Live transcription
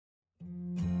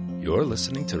You're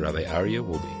listening to Rabbi Aryeh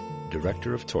Wolbe,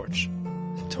 Director of Torch,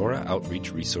 the Torah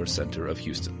Outreach Resource Center of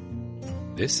Houston.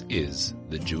 This is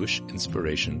the Jewish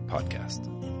Inspiration Podcast.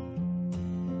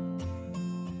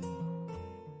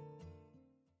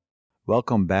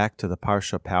 Welcome back to the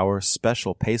Parsha Power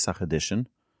Special Pesach Edition.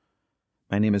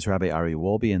 My name is Rabbi Aryeh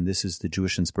Wolbe, and this is the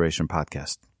Jewish Inspiration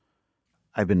Podcast.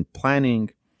 I've been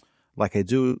planning, like I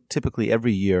do typically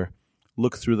every year,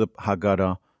 look through the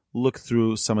Haggadah, look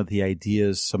through some of the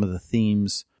ideas, some of the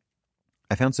themes.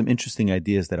 I found some interesting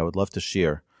ideas that I would love to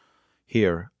share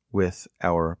here with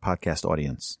our podcast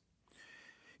audience.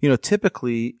 You know,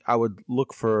 typically I would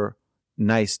look for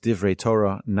nice divrei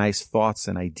Torah, nice thoughts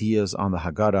and ideas on the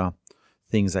Haggadah,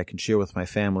 things I can share with my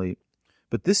family.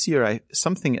 But this year,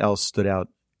 something else stood out,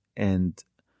 and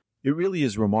it really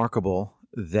is remarkable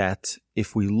that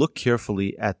if we look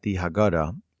carefully at the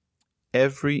Haggadah,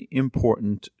 every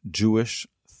important Jewish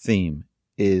theme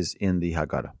is in the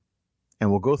Haggadah.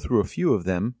 And we'll go through a few of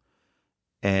them,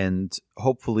 and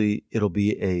hopefully it'll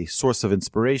be a source of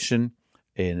inspiration,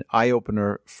 an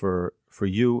eye-opener for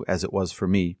you as it was for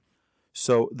me.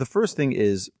 So the first thing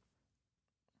is,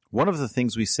 one of the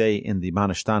things we say in the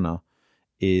Manashtana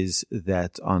is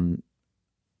that on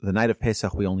the night of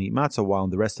Pesach we only eat matzah, while in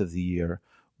the rest of the year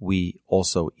we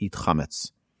also eat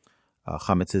chametz.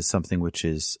 Chametz is something which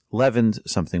is leavened,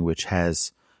 something which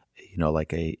has,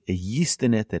 like a yeast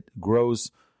in it that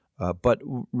grows. But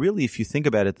really, if you think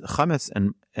about it, chametz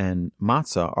and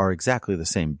matzah are exactly the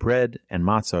same. Bread and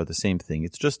matzah are the same thing.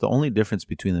 It's just the only difference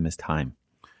between them is time.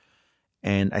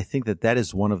 And I think that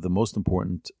is one of the most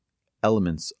important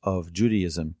elements of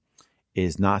Judaism,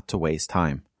 is not to waste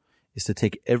time, is to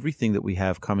take everything that we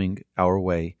have coming our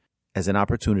way as an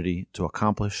opportunity to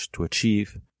accomplish, to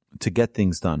achieve, to get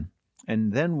things done.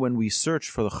 And then when we search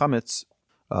for the chametz,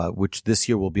 which this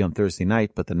year will be on Thursday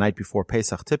night, but the night before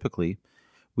Pesach typically,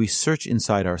 we search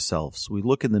inside ourselves. We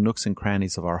look in the nooks and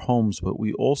crannies of our homes, but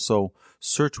we also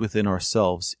search within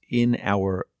ourselves, in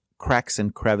our cracks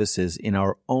and crevices, in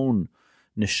our own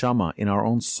neshama, in our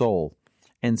own soul,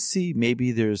 and see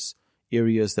maybe there's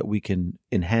areas that we can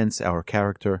enhance our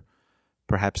character.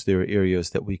 Perhaps there are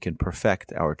areas that we can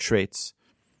perfect our traits,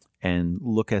 and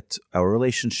look at our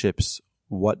relationships,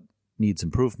 what needs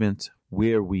improvement,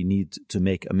 where we need to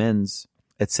make amends,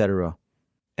 etc.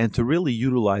 And to really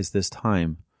utilize this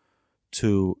time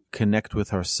to connect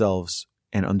with ourselves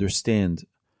and understand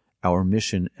our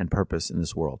mission and purpose in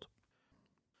this world.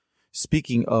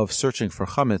 Speaking of searching for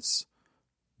chametz,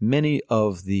 many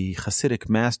of the Hasidic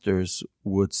masters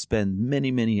would spend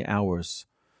many, many hours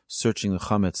searching the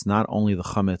chametz, not only the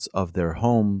chametz of their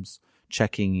homes,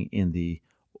 checking in the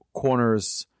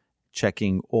corners,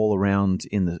 checking all around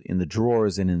in the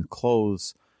drawers and in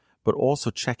clothes, but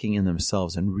also checking in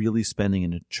themselves and really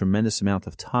spending a tremendous amount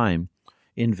of time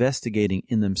investigating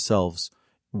in themselves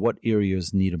what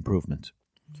areas need improvement.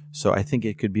 So I think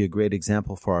it could be a great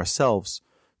example for ourselves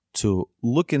to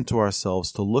look into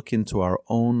ourselves, to look into our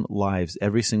own lives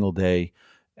every single day,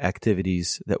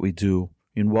 activities that we do,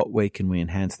 in what way can we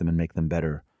enhance them and make them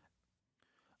better.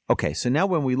 Okay, so now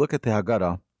when we look at the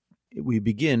Haggadah, we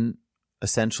begin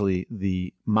essentially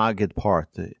the Magid part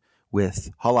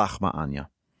with Halach Ma'anya.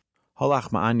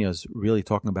 Halach Ma'anya is really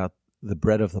talking about the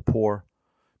bread of the poor,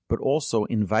 but also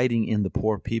inviting in the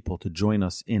poor people to join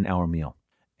us in our meal.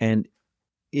 And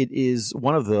it is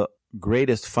one of the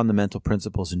greatest fundamental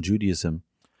principles in Judaism,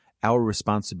 our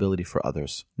responsibility for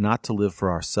others, not to live for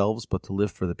ourselves, but to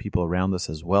live for the people around us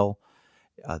as well.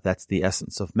 That's the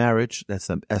essence of marriage. That's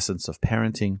the essence of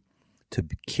parenting, to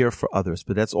care for others.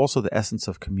 But that's also the essence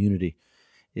of community,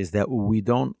 is that we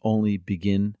don't only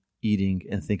begin eating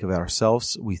and think of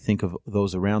ourselves, we think of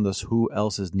those around us, who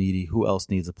else is needy, who else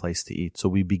needs a place to eat. So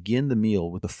we begin the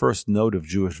meal with the first note of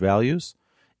Jewish values,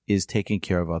 is taking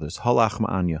care of others. Halach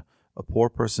Ma'anya, a poor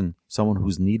person, someone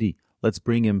who's needy, let's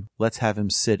bring him, let's have him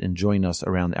sit and join us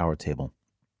around our table.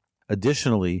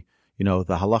 Additionally, the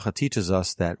halacha teaches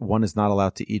us that one is not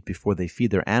allowed to eat before they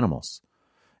feed their animals.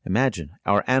 Imagine,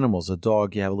 our animals, a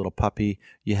dog, you have a little puppy,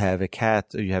 you have a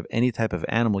cat, or you have any type of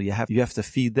animal, you have to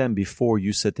feed them before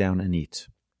you sit down and eat.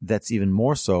 That's even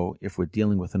more so if we're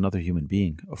dealing with another human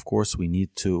being. Of course, we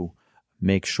need to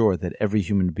make sure that every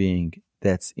human being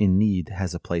that's in need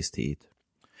has a place to eat.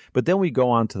 But then we go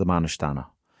on to the Manashtana,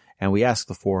 and we ask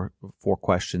the four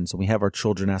questions, and we have our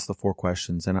children ask the 4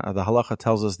 questions, and the halacha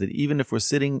tells us that even if we're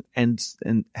sitting and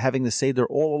having the Seder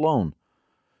all alone,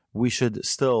 we should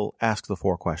still ask the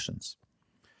 4 questions.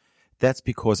 That's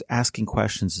because asking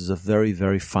questions is a very,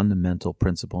 very fundamental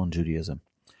principle in Judaism.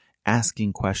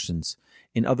 Asking questions.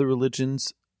 In other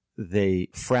religions, they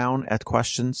frown at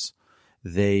questions.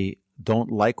 They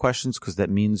don't like questions because that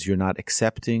means you're not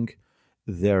accepting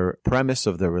their premise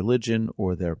of their religion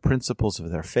or their principles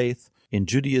of their faith. In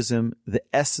Judaism, the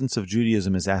essence of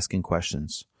Judaism is asking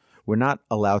questions. We're not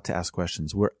allowed to ask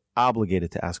questions. We're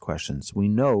obligated to ask questions. We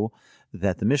know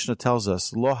that the Mishnah tells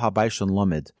us, Lo habaishon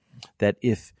lomed, that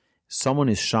if someone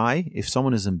is shy, if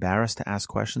someone is embarrassed to ask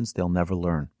questions, they'll never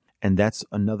learn. And that's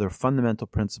another fundamental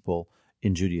principle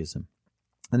in Judaism.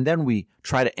 And then we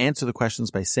try to answer the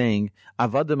questions by saying,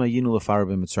 Avadim hayinu leFaro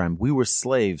b'Mitzrayim. We were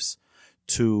slaves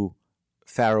to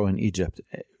Pharaoh in Egypt,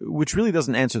 which really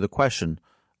doesn't answer the question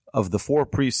of the four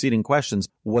preceding questions.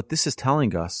 What this is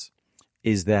telling us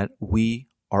is that we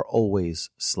are always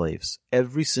slaves.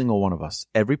 Every single one of us,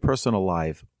 every person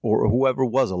alive, or whoever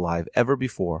was alive ever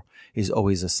before, is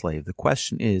always a slave. The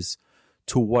question is,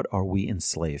 to what are we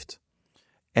enslaved?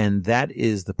 And that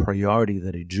is the priority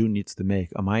that a Jew needs to make.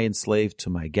 Am I enslaved to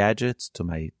my gadgets, to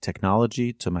my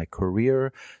technology, to my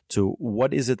career, to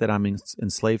what is it that I'm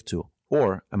enslaved to?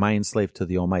 Or am I enslaved to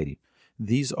the Almighty?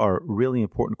 These are really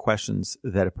important questions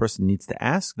that a person needs to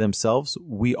ask themselves.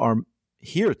 We are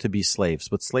here to be slaves,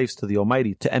 but slaves to the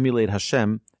Almighty, to emulate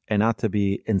Hashem and not to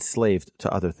be enslaved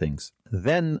to other things.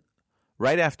 Then,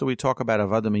 right after we talk about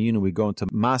Avadim hayinu, we go into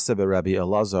Maaseh Rabbi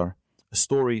Elazar, a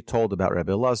story told about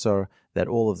Rabbi Elazar, that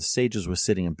all of the sages were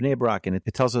sitting in Bnei Brak, and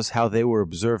it tells us how they were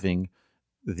observing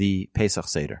the Pesach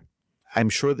Seder. I'm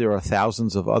sure there are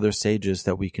thousands of other sages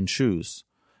that we can choose,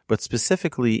 but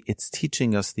specifically, it's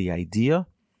teaching us the idea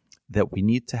that we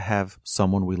need to have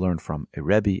someone we learn from, a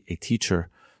Rebbe, a teacher,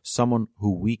 someone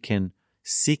who we can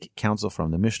seek counsel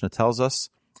from. The Mishnah tells us,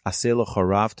 Aseh lo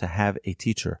charav, to have a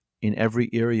teacher. In every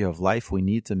area of life, we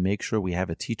need to make sure we have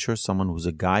a teacher, someone who's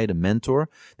a guide, a mentor,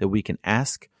 that we can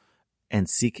ask and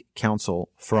seek counsel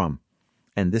from.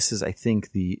 And this is, I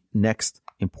think, the next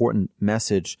important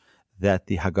message that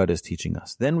the Haggadah is teaching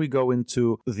us. Then we go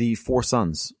into the four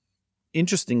sons.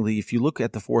 Interestingly, if you look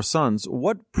at the four sons,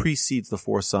 what precedes the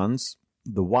four sons?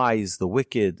 The wise, the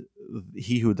wicked,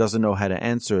 he who doesn't know how to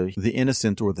answer, the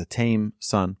innocent or the tame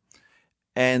son.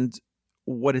 And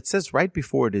what it says right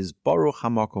before it is Baruch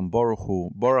Hamakom Baruch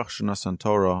Hu, Baruch Shnasan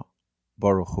Torah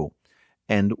Baruch Hu.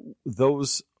 And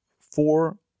those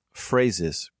four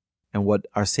phrases, and what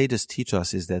our sages teach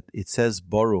us is that it says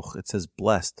Baruch, it says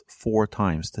blessed 4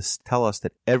 times to tell us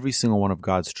that every single one of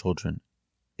God's children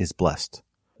is blessed.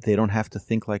 They don't have to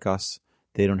think like us.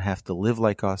 They don't have to live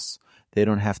like us. They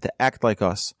don't have to act like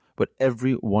us. But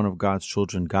every one of God's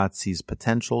children, God sees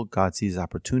potential. God sees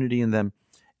opportunity in them.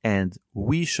 And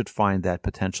we should find that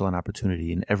potential and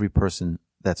opportunity in every person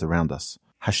that's around us.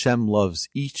 Hashem loves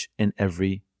each and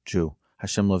every Jew.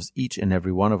 Hashem loves each and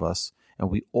every one of us. And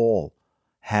we all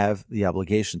have the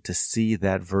obligation to see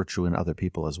that virtue in other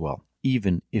people as well,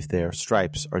 even if their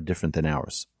stripes are different than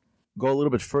ours. Go a little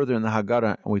bit further in the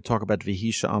Haggadah, and we talk about Vihi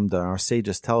Sha'amda. Our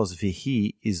sages tell us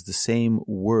Vihi is the same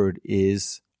word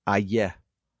is Ayeh.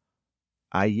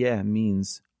 Ayeh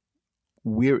means,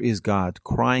 where is God?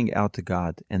 Crying out to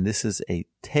God. And this is a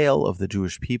tale of the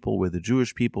Jewish people, where the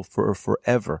Jewish people for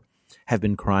forever have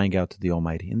been crying out to the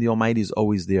Almighty. And the Almighty is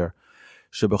always there.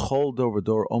 Shebechol dor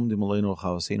v'dor omdim aleinu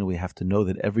l'chavaseinu. We have to know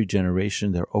that every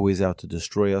generation, they're always out to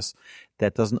destroy us.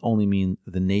 That doesn't only mean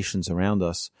the nations around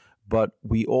us, but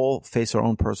we all face our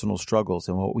own personal struggles.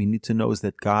 And what we need to know is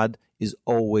that God is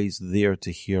always there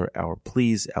to hear our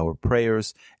pleas, our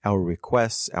prayers, our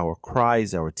requests, our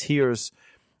cries, our tears.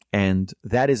 And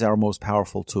that is our most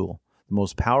powerful tool. The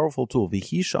most powerful tool,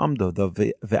 Vihi Sha'amda, the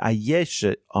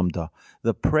Ve'ayeh Sha'amda,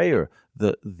 the prayer,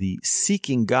 the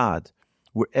seeking God,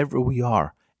 wherever we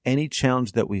are, any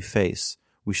challenge that we face,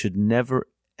 we should never,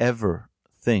 ever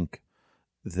think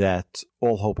that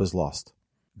all hope is lost.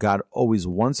 God always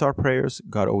wants our prayers.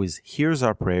 God always hears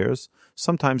our prayers.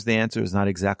 Sometimes the answer is not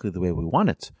exactly the way we want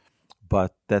it,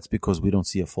 but that's because we don't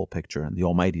see a full picture, and the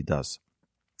Almighty does.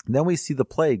 And then we see the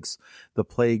plagues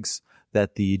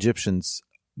that the Egyptians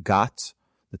got,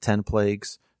 the 10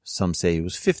 plagues. Some say it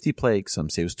was 50 plagues, some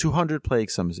say it was 200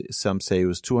 plagues, some say it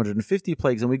was 250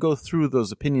 plagues, and we go through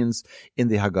those opinions in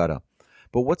the Haggadah.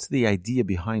 But what's the idea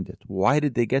behind it? Why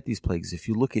did they get these plagues? If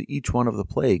you look at each one of the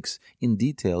plagues in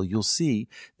detail, you'll see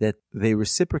that they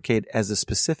reciprocate as a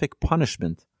specific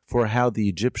punishment for how the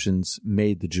Egyptians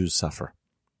made the Jews suffer,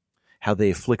 how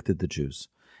they afflicted the Jews.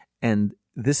 And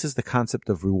this is the concept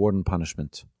of reward and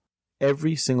punishment.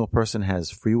 Every single person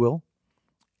has free will,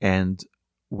 and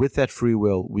with that free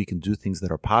will, we can do things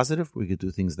that are positive, we can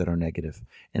do things that are negative.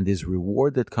 And there's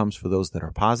reward that comes for those that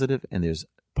are positive, and there's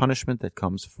punishment that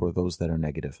comes for those that are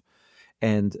negative.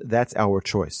 And that's our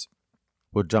choice.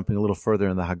 We're jumping a little further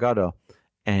in the Haggadah,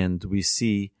 and we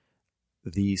see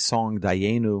the song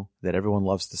Dayenu that everyone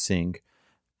loves to sing.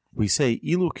 We say,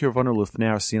 Ilu kirvanu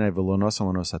lufnei Sinai v'lo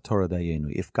nasan lanos haTorah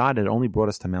dayenu. If God had only brought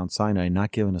us to Mount Sinai and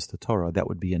not given us the Torah, that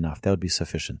would be enough. That would be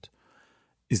sufficient.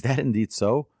 Is that indeed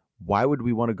so? Why would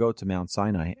we want to go to Mount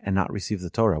Sinai and not receive the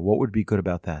Torah? What would be good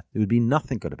about that? There would be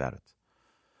nothing good about it.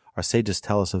 Our sages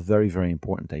tell us a very, very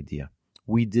important idea.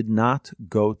 We did not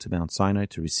go to Mount Sinai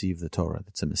to receive the Torah.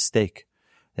 That's a mistake.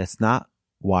 That's not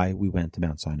why we went to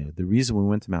Mount Sinai. The reason we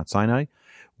went to Mount Sinai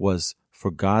was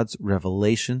for God's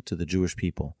revelation to the Jewish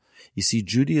people. You see,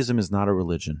 Judaism is not a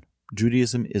religion.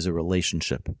 Judaism is a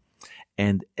relationship.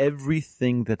 And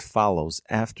everything that follows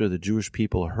after the Jewish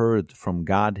people heard from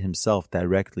God himself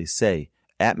directly say,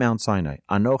 at Mount Sinai,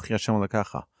 Anochi Hashem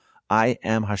Elokecha, I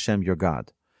am Hashem your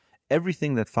God.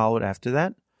 Everything that followed after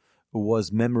that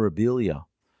was memorabilia,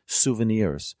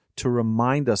 souvenirs, to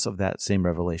remind us of that same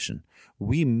revelation.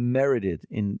 We merited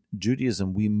in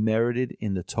Judaism, we merited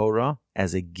in the Torah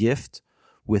as a gift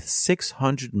with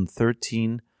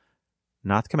 613,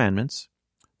 not commandments,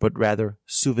 but rather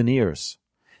souvenirs,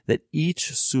 that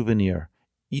each souvenir,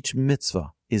 each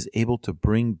mitzvah is able to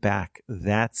bring back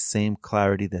that same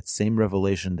clarity, that same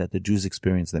revelation that the Jews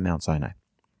experienced at Mount Sinai.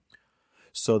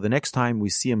 So the next time we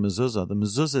see a mezuzah, the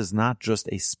mezuzah is not just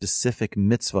a specific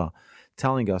mitzvah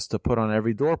telling us to put on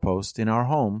every doorpost in our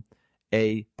home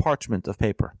a parchment of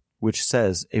paper, which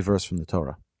says a verse from the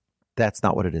Torah. That's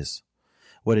not what it is.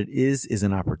 What it is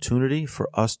an opportunity for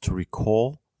us to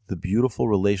recall the beautiful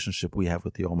relationship we have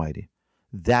with the Almighty.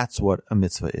 That's what a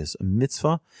mitzvah is. A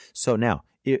mitzvah. So now,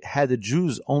 had the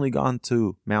Jews only gone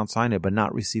to Mount Sinai but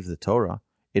not received the Torah,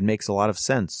 it makes a lot of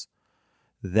sense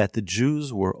that the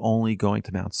Jews were only going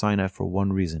to Mount Sinai for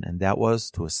one reason, and that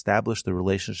was to establish the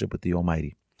relationship with the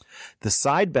Almighty. The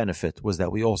side benefit was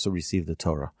that we also received the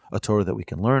Torah, a Torah that we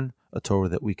can learn, a Torah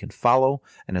that we can follow,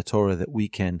 and a Torah that we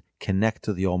can connect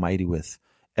to the Almighty with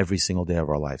every single day of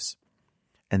our lives.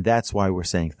 And that's why we're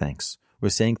saying thanks. We're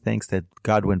saying thanks that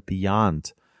God went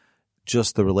beyond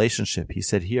just the relationship. He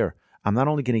said, here, I'm not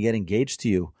only going to get engaged to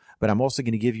you, but I'm also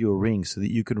going to give you a ring so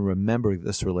that you can remember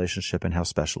this relationship and how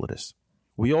special it is.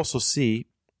 We also see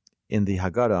in the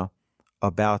Haggadah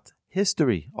about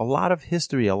history, a lot of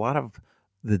history, a lot of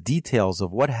the details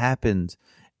of what happened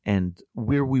and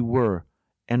where we were.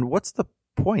 And what's the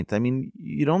point? I mean,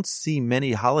 you don't see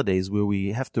many holidays where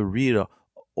we have to read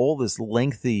all this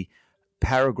lengthy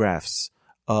paragraphs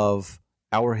of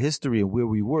our history and where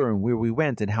we were and where we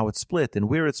went and how it split and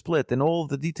where it split and all of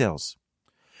the details.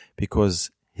 Because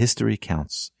history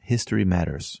counts. History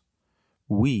matters.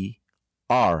 We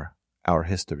are our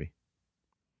history.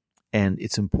 And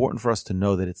it's important for us to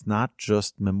know that it's not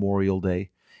just Memorial Day.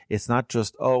 It's not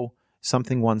just,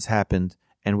 something once happened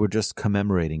and we're just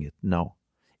commemorating it. No,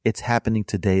 it's happening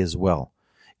today as well.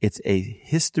 It's a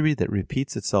history that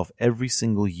repeats itself every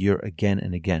single year again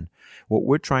and again. What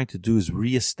we're trying to do is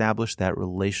reestablish that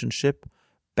relationship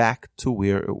back to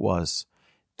where it was,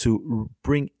 to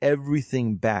bring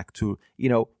everything back to,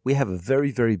 we have a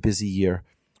very, very busy year.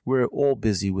 We're all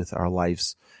busy with our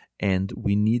lives, and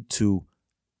we need to,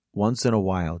 once in a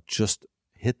while, just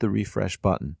hit the refresh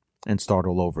button and start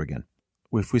all over again.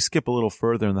 If we skip a little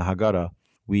further in the Haggadah,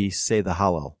 we say the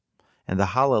Hallel. And the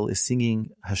Hallel is singing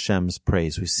Hashem's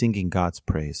praise. We're singing God's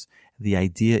praise. The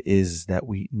idea is that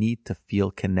we need to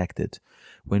feel connected.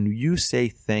 When you say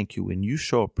thank you, when you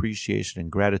show appreciation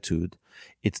and gratitude,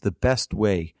 it's the best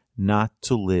way not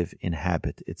to live in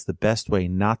habit. It's the best way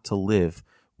not to live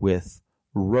with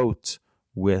rote,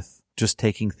 with just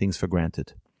taking things for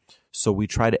granted. So we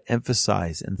try to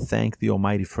emphasize and thank the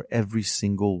Almighty for every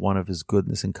single one of His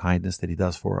goodness and kindness that He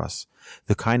does for us,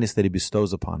 the kindness that He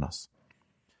bestows upon us.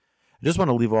 I just want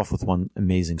to leave off with one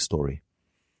amazing story.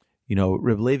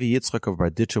 Reb Levi Yitzchak of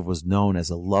Berditchev was known as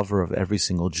a lover of every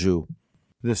single Jew.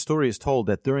 The story is told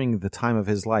that during the time of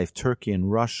his life, Turkey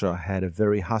and Russia had a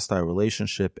very hostile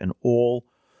relationship, and all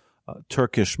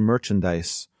Turkish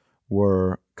merchandise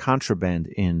were contraband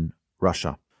in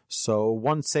Russia. So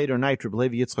one Seder night, Reb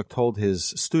Levi Yitzchak told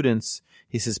his students,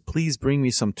 he says, please bring me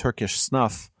some Turkish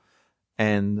snuff.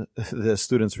 And the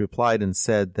students replied and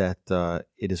said that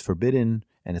it is forbidden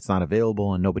and it's not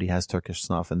available and nobody has Turkish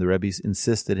snuff. And the Rebbe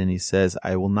insisted, and he says,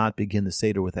 I will not begin the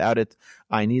Seder without it.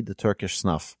 I need the Turkish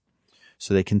snuff.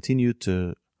 So they continued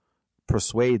to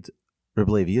persuade Reb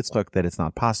Levi Yitzchak that it's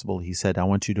not possible. He said, I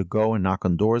want you to go and knock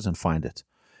on doors and find it.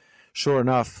 Sure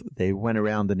enough, they went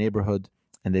around the neighborhood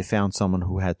and they found someone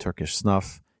who had Turkish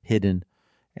snuff hidden,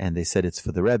 and they said it's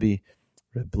for the Rebbe,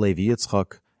 Reb Levi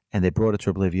Yitzchak, and they brought it to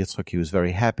Reb Levi Yitzchak. He was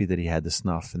very happy that he had the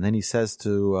snuff. And then he says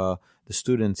to the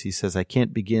students, he says, I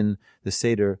can't begin the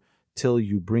Seder till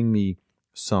you bring me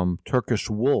some Turkish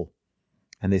wool.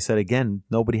 And they said, again,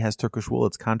 nobody has Turkish wool.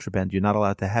 It's contraband. You're not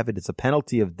allowed to have it. It's a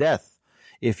penalty of death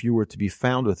if you were to be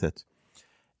found with it.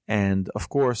 And, of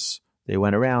course, they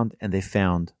went around and they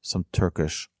found some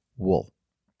Turkish wool.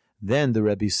 Then the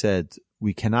Rebbe said,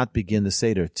 we cannot begin the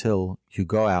Seder till you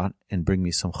go out and bring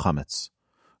me some chametz.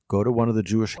 Go to one of the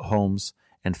Jewish homes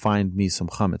and find me some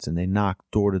chametz. And they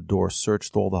knocked door to door,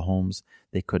 searched all the homes.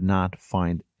 They could not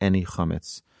find any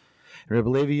chametz. Rebbe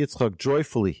Levi Yitzchak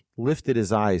joyfully lifted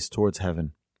his eyes towards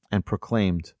heaven and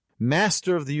proclaimed,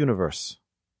 Master of the universe,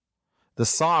 the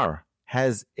Tsar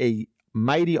has a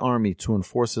mighty army to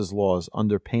enforce his laws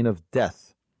under pain of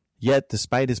death. Yet,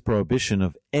 despite his prohibition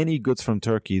of any goods from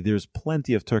Turkey, there's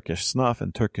plenty of Turkish snuff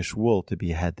and Turkish wool to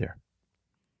be had there.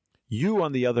 You,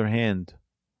 on the other hand,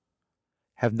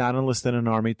 have not enlisted an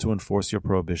army to enforce your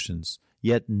prohibitions,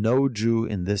 yet no Jew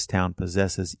in this town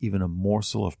possesses even a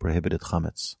morsel of prohibited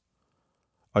chametz.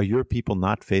 Are your people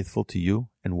not faithful to you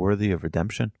and worthy of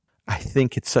redemption? I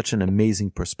think it's such an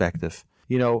amazing perspective.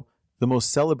 You know, the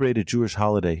most celebrated Jewish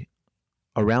holiday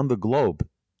around the globe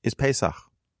is Pesach.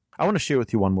 I want to share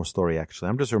with you one more story, actually.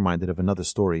 I'm just reminded of another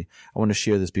story. I want to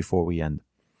share this before we end.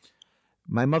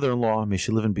 My mother-in-law, may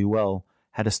she live and be well,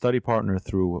 had a study partner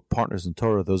through Partners in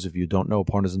Torah. Those of you who don't know,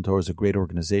 Partners in Torah is a great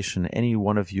organization. Any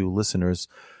one of you listeners,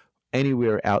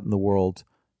 anywhere out in the world,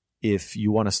 if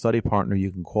you want a study partner,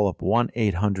 you can call up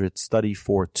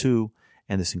 1-800-STUDY-42,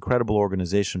 and this incredible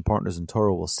organization, Partners in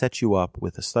Torah, will set you up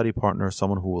with a study partner,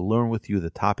 someone who will learn with you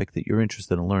the topic that you're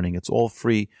interested in learning. It's all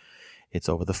free. It's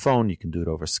over the phone. You can do it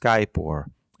over Skype or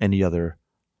any other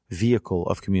vehicle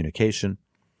of communication.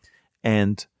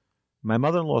 And my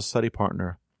mother-in-law's study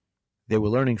partner, they were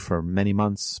learning for many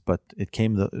months, but it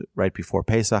came right before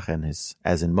Pesach, and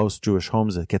as in most Jewish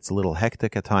homes, it gets a little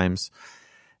hectic at times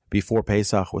before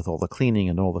Pesach with all the cleaning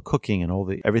and all the cooking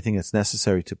and everything that's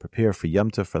necessary to prepare for Yom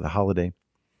Tov, for the holiday.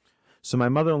 So my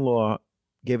mother-in-law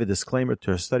gave a disclaimer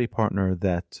to her study partner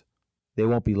that they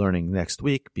won't be learning next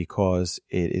week because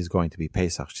it is going to be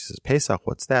Pesach. She says, Pesach,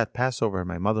 what's that? Passover.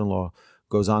 My mother-in-law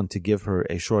goes on to give her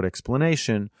a short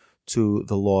explanation to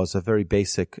the laws, a very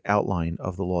basic outline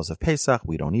of the laws of Pesach.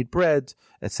 We don't eat bread,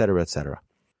 etc., etc.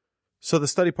 So the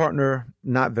study partner,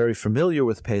 not very familiar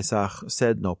with Pesach,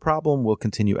 said, no problem, we'll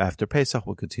continue after Pesach,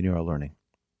 we'll continue our learning.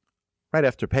 Right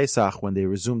after Pesach, when they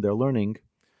resumed their learning,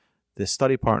 the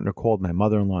study partner called my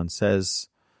mother-in-law and says,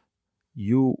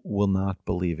 you will not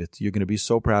believe it. You're going to be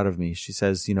so proud of me. She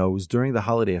says, it was during the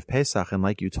holiday of Pesach, and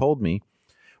like you told me,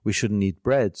 we shouldn't eat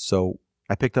bread. So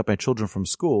I picked up my children from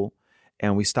school,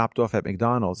 and we stopped off at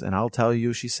McDonald's. And I'll tell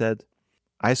you, she said,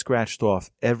 I scratched off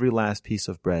every last piece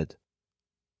of bread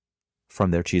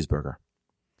from their cheeseburger.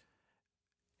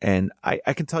 And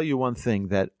I can tell you one thing,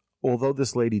 that although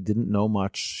this lady didn't know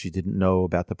much, she didn't know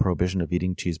about the prohibition of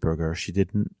eating cheeseburger, she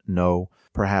didn't know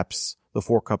perhaps the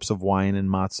 4 cups of wine and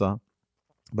matzah,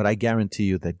 but I guarantee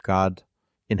you that God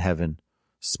in heaven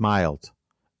smiled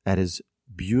at his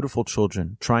beautiful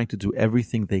children trying to do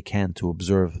everything they can to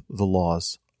observe the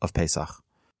laws of Pesach.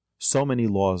 So many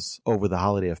laws over the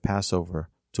holiday of Passover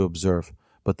to observe,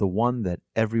 but the one that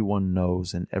everyone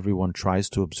knows and everyone tries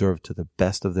to observe to the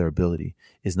best of their ability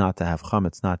is not to have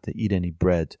chametz, not to eat any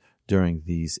bread during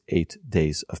these 8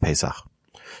 days of Pesach.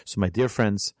 So my dear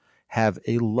friends, have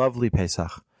a lovely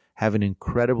Pesach. Have an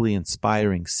incredibly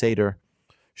inspiring Seder.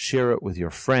 Share it with your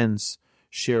friends.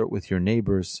 Share it with your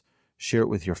neighbors. Share it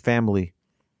with your family.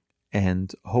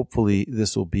 And hopefully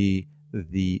this will be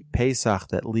the Pesach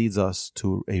that leads us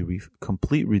to a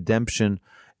complete redemption,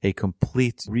 a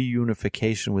complete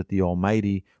reunification with the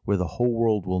Almighty, where the whole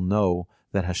world will know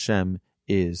that Hashem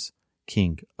is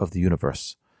King of the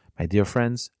universe. My dear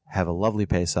friends, have a lovely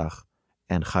Pesach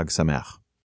and Chag Sameach.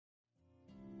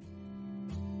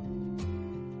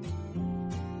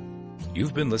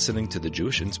 You've been listening to the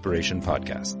Jewish Inspiration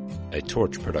Podcast, a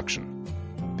Torch production.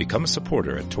 Become a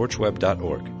supporter at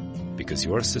torchweb.org, because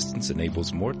your assistance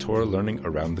enables more Torah learning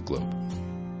around the globe.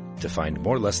 To find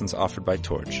more lessons offered by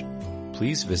Torch,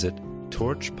 please visit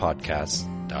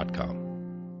torchpodcasts.com.